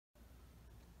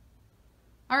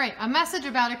All right, a message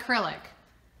about acrylic.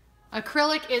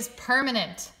 Acrylic is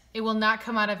permanent. It will not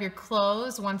come out of your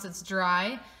clothes once it's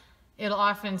dry. It'll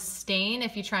often stain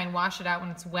if you try and wash it out when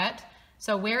it's wet.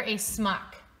 So wear a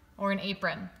smock or an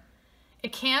apron.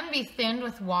 It can be thinned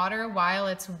with water while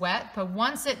it's wet, but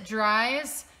once it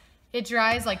dries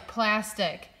like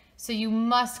plastic. So you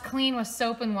must clean with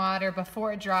soap and water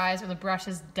before it dries or the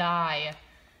brushes die.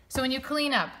 So when you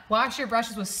clean up, wash your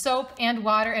brushes with soap and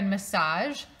water and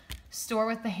massage. Store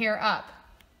with the hair up.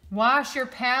 Wash your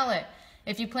palette.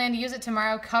 If you plan to use it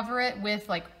tomorrow, cover it with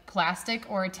like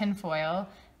plastic or a tin foil.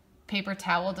 Paper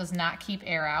towel does not keep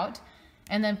air out.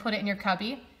 And then put it in your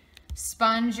cubby.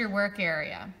 Sponge your work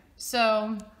area.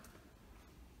 So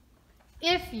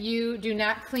if you do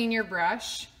not clean your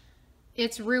brush,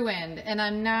 it's ruined, and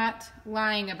I'm not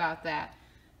lying about that.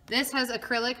 This has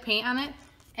acrylic paint on it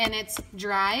and it's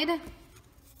dried.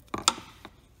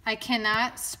 I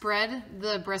cannot spread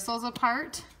the bristles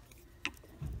apart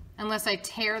unless I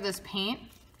tear this paint.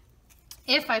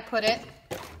 If I put it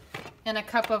in a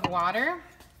cup of water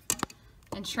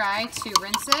and try to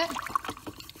rinse it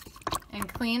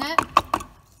and clean it,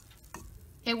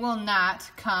 it will not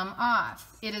come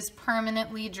off. It is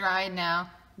permanently dried now.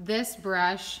 This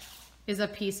brush is a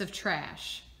piece of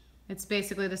trash. It's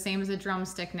basically the same as a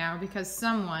drumstick now because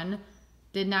someone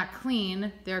did not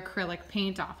clean their acrylic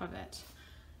paint off of it.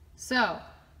 So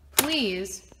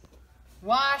please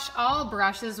wash all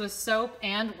brushes with soap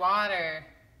and water.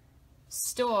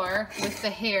 Store with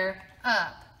the hair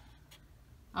up.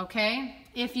 Okay?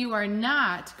 If you are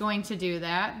not going to do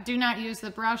that, do not use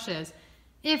the brushes.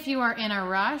 If you are in a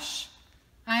rush,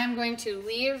 I am going to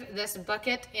leave this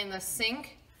bucket in the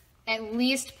sink. At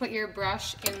least put your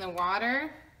brush in the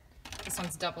water. This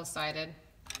one's double-sided.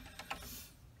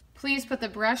 Please put the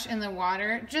brush in the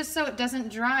water just so it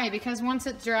doesn't dry, because once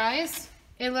it dries,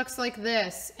 it looks like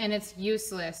this and it's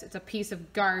useless. It's a piece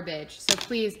of garbage. So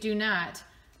please do not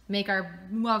make our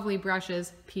lovely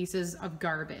brushes pieces of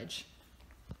garbage.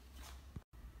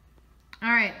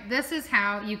 All right, this is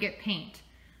how you get paint.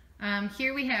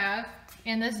 Here we have,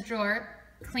 in this drawer,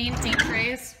 clean paint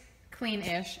trays,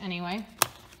 clean-ish anyway.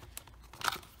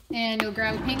 And you'll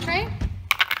grab a paint tray,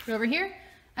 go over here,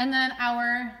 and then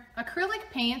our acrylic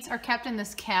paints are kept in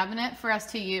this cabinet for us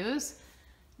to use.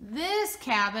 This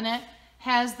cabinet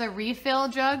has the refill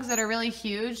jugs that are really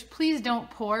huge. Please don't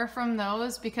pour from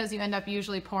those because you end up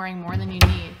usually pouring more than you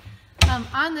need.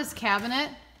 On this cabinet,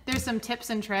 there's some tips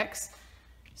and tricks.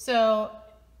 So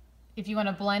if you want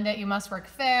to blend it, you must work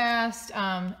fast.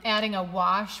 Adding a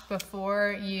wash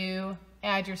before you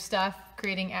add your stuff,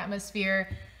 creating atmosphere.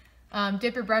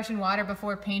 Dip your brush in water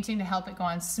before painting to help it go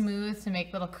on smooth, to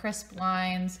make little crisp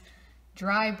lines.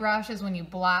 Dry brushes when you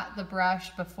blot the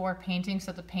brush before painting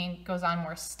so the paint goes on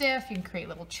more stiff. You can create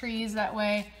little trees that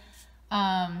way.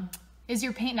 Is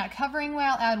your paint not covering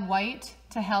well? Add white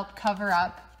to help cover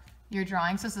up your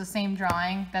drawing. So it's the same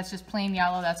drawing, that's just plain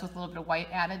yellow, that's with a little bit of white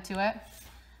added to it.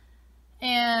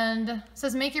 And it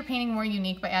says make your painting more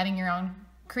unique by adding your own,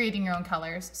 creating your own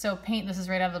colors. So paint, this is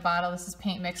right out of the bottle, this is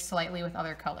paint mixed slightly with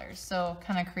other colors. So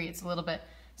kind of creates a little bit,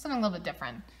 something a little bit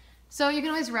different. So you can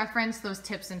always reference those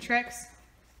tips and tricks.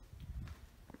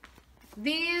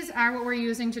 These are what we're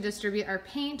using to distribute our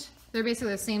paint. They're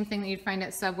basically the same thing that you'd find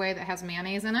at Subway that has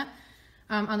mayonnaise in it.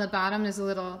 On the bottom is a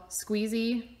little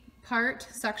squeezy part,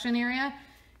 suction area,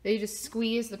 that you just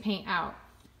squeeze the paint out.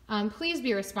 Please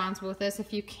be responsible with this.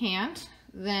 If you can't,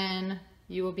 then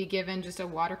you will be given just a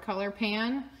watercolor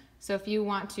pan. So if you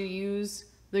want to use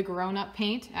the grown-up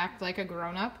paint, act like a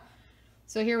grown-up.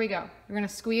 So here we go. We're going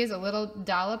to squeeze a little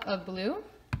dollop of blue,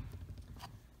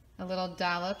 a little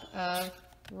dollop of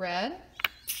red,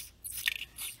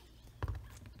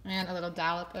 and a little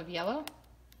dollop of yellow.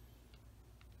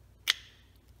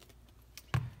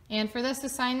 And for this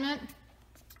assignment,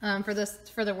 for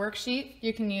the worksheet,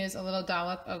 you can use a little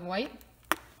dollop of white.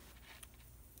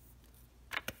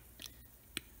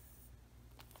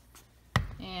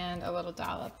 And a little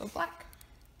dollop of black.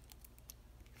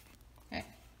 Okay.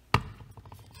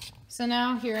 So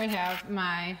now here I have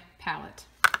my palette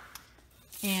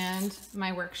and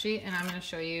my worksheet, and I'm going to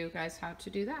show you guys how to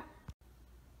do that.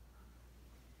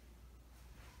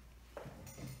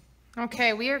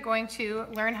 Okay, we are going to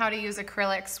learn how to use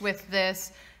acrylics with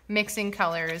this mixing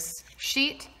colors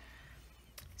sheet.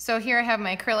 So here I have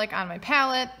my acrylic on my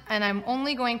palette, and I'm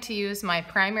only going to use my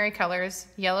primary colors,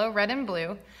 yellow, red, and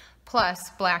blue, plus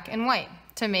black and white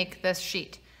to make this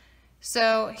sheet.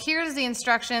 So here's the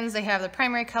instructions. They have the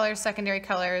primary colors, secondary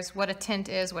colors, what a tint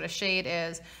is, what a shade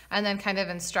is, and then kind of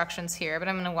instructions here, but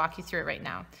I'm going to walk you through it right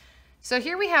now. So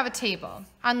here we have a table.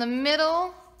 On the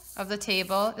middle of the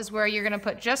table is where you're going to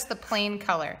put just the plain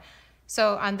color.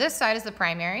 So on this side is the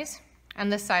primaries,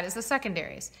 and this side is the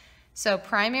secondaries. So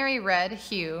primary red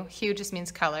hue, hue just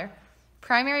means color.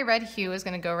 Primary red hue is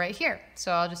going to go right here.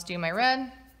 So I'll just do my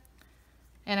red,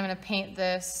 and I'm going to paint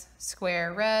this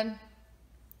square red.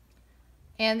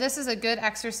 And this is a good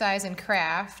exercise in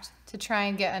craft to try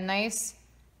and get a nice,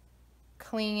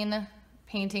 clean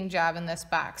painting job in this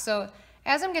box. So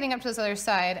as I'm getting up to this other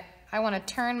side, I want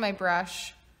to turn my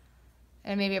brush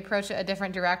and maybe approach it a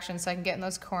different direction so I can get in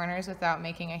those corners without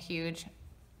making a huge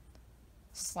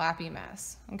sloppy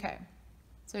mess. Okay,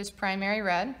 so there's primary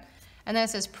red, and then it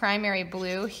says primary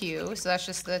blue hue, so that's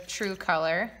just the true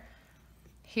color.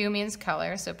 Hue means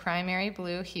color, so primary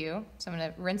blue hue. So I'm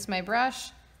going to rinse my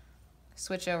brush,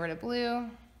 switch over to blue,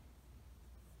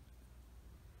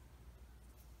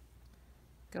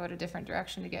 go at a different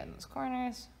direction to get in those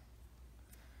corners,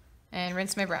 and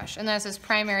rinse my brush. And then it says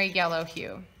primary yellow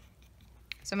hue.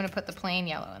 So I'm going to put the plain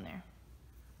yellow in there.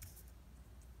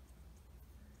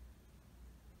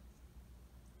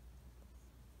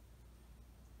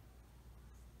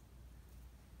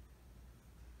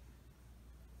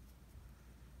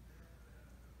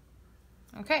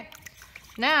 Okay,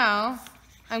 now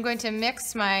I'm going to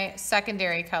mix my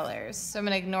secondary colors. So I'm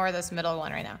going to ignore this middle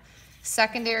one right now.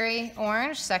 Secondary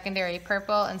orange, secondary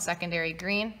purple, and secondary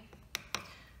green.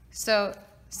 So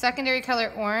secondary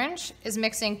color orange is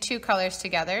mixing two colors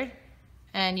together,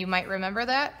 and you might remember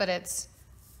that, but it's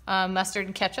mustard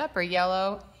and ketchup, or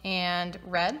yellow and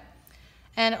red.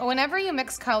 And whenever you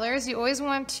mix colors, you always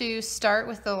want to start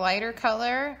with the lighter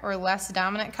color or less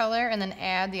dominant color and then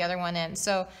add the other one in.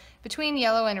 So between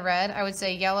yellow and red, I would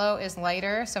say yellow is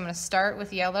lighter, so I'm going to start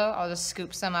with yellow. I'll just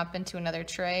scoop some up into another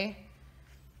tray.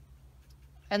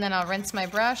 And then I'll rinse my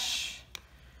brush.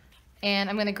 And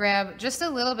I'm going to grab just a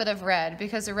little bit of red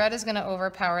because the red is going to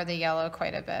overpower the yellow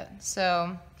quite a bit.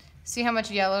 So see how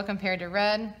much yellow compared to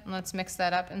red? And let's mix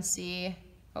that up and see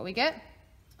what we get.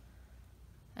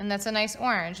 And that's a nice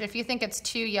orange. If you think it's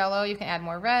too yellow, you can add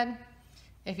more red.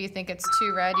 If you think it's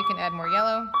too red, you can add more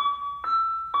yellow.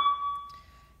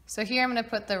 So here I'm going to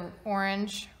put the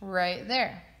orange right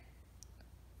there.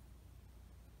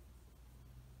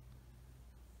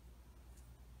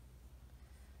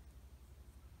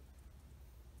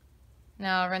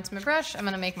 Now I'll rinse my brush. I'm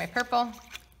going to make my purple.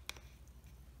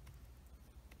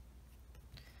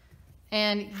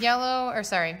 And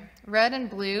red and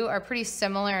blue are pretty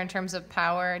similar in terms of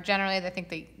power. Generally, I think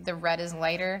the red is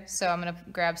lighter, so I'm going to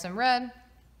grab some red,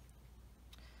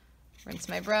 rinse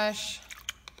my brush,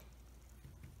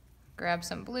 grab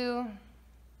some blue.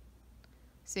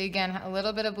 See, again, a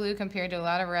little bit of blue compared to a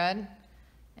lot of red,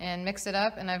 and mix it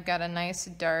up, and I've got a nice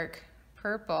dark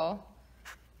purple.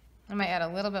 I might add a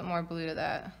little bit more blue to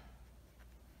that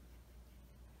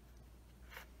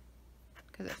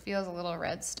because it feels a little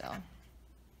red still.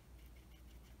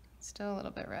 Still a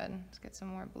little bit red. Let's get some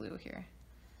more blue here.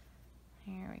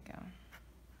 Here we go.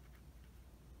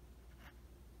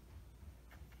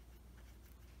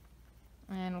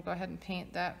 And we'll go ahead and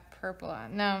paint that purple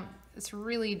on. Now, it's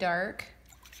really dark.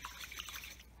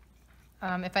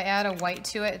 If I add a white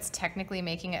to it, it's technically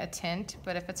making it a tint,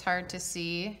 but if it's hard to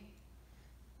see,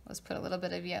 let's put a little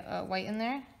bit of white in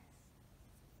there.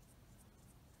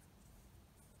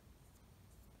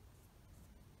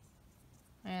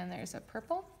 And there's a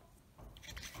purple.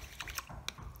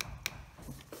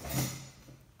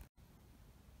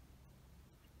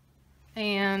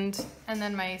 And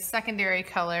then my secondary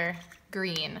color,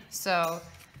 green. So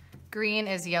green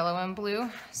is yellow and blue.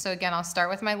 So again, I'll start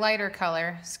with my lighter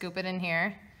color, scoop it in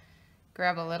here,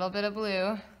 grab a little bit of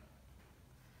blue,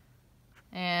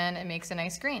 and it makes a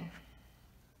nice green.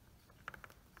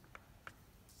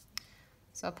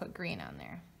 So I'll put green on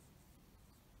there.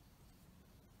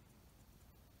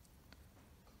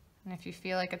 And if you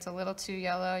feel like it's a little too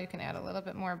yellow, you can add a little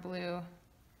bit more blue.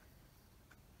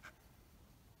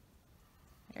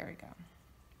 There we go.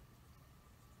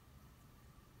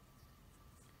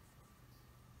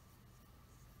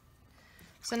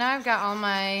 So now I've got all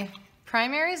my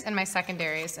primaries and my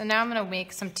secondaries, and now I'm going to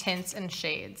make some tints and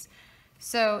shades.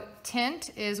 So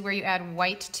tint is where you add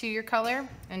white to your color,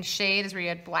 and shade is where you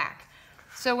add black.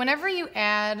 So whenever you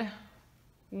add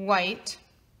white,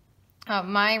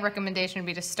 my recommendation would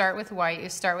be to start with white. You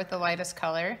start with the lightest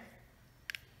color.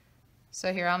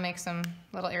 So here I'll make some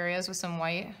little areas with some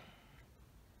white.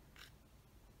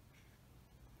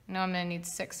 Now I'm going to need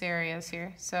 6 areas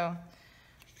here. So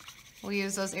we'll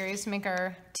use those areas to make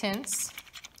our tints.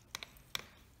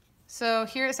 So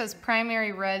here it says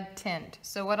primary red tint.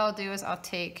 So what I'll do is I'll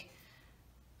take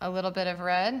a little bit of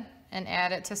red and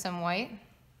add it to some white.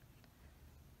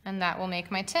 And that will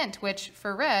make my tint, which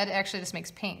for red actually just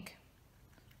makes pink,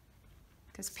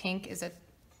 because pink is a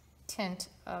tint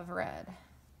of red.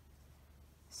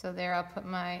 So there, I'll put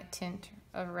my tint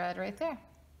of red right there.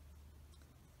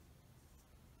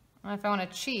 And if I want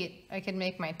to cheat, I could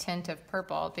make my tint of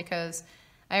purple, because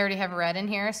I already have red in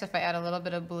here, so if I add a little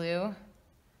bit of blue,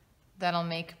 that'll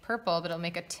make purple, but it'll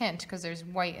make a tint because there's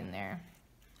white in there.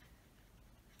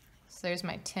 So there's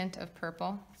my tint of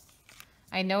purple.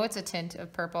 I know it's a tint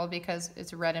of purple because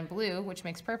it's red and blue, which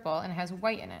makes purple, and it has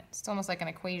white in it. It's almost like an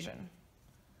equation.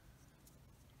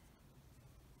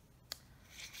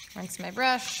 Rinse my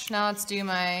brush. Now let's do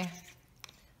my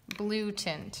blue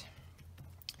tint.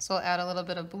 So I'll add a little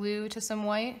bit of blue to some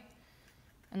white,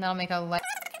 and that'll make a light.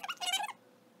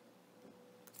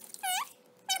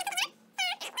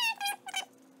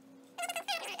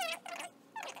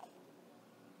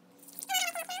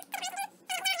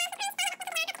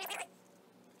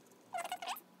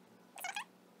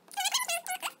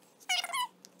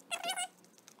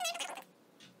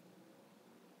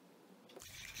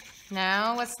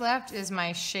 Now what's left is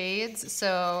my shades.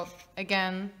 So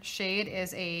again, shade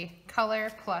is a color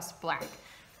plus black.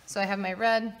 So I have my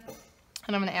red,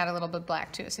 and I'm going to add a little bit of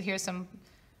black to it. So here's some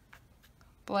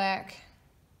black,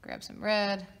 grab some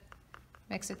red,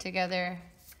 mix it together.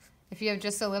 If you have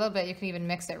just a little bit, you can even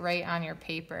mix it right on your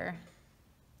paper.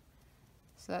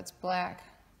 So that's black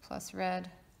plus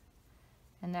red,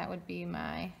 and that would be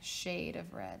my shade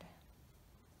of red.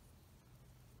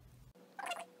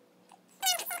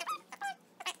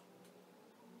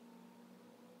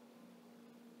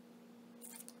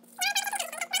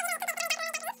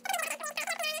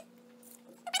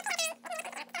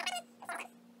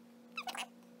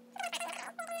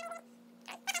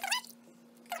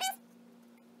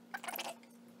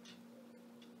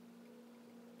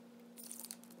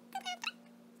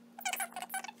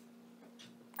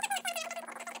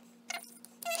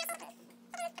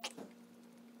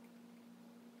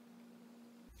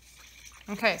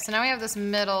 Okay, so now we have this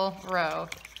middle row,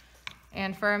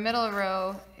 and for our middle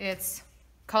row, it's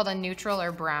called a neutral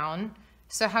or brown.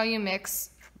 So how you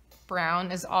mix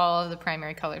brown is all of the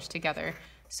primary colors together.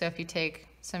 So if you take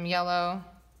some yellow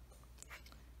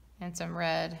and some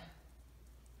red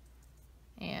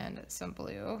and some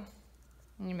blue,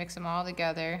 and you mix them all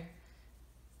together,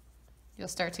 you'll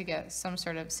start to get some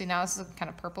sort of, see now this is kind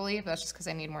of purpley, but that's just because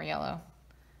I need more yellow.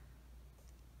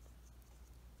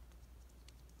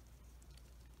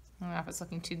 I don't know if it's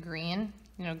looking too green.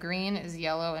 You know, green is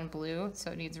yellow and blue,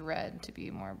 so it needs red to be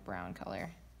more brown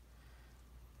color.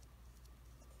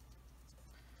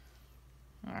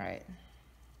 All right.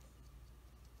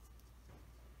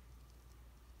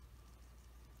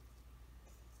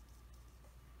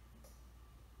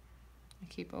 I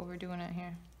keep overdoing it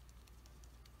here.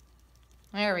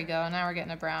 There we go, now we're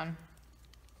getting a brown.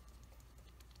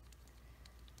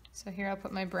 So here I'll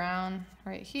put my brown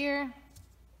right here.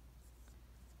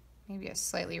 Maybe a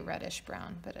slightly reddish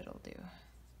brown, but it'll do.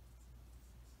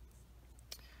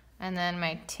 And then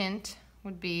my tint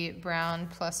would be brown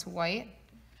plus white.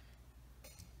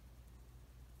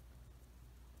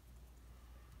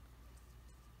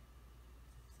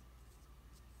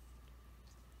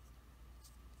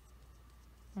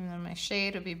 And then my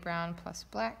shade would be brown plus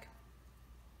black.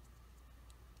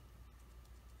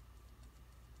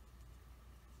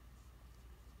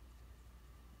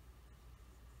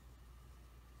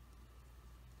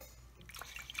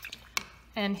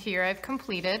 And here I've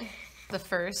completed the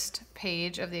first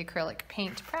page of the acrylic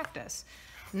paint practice.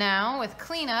 Now with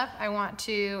cleanup, I want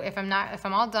to, if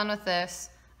I'm all done with this,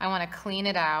 I want to clean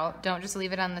it out. Don't just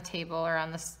leave it on the table or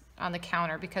on the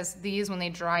counter, because these, when they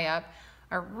dry up,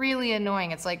 are really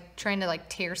annoying. It's like trying to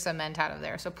tear cement out of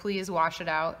there. So please wash it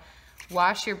out.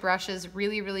 Wash your brushes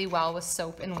really, really well with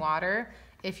soap and water.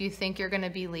 If you think you're going to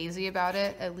be lazy about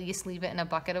it, at least leave it in a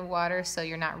bucket of water so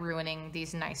you're not ruining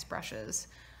these nice brushes.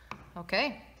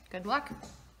 Okay, good luck.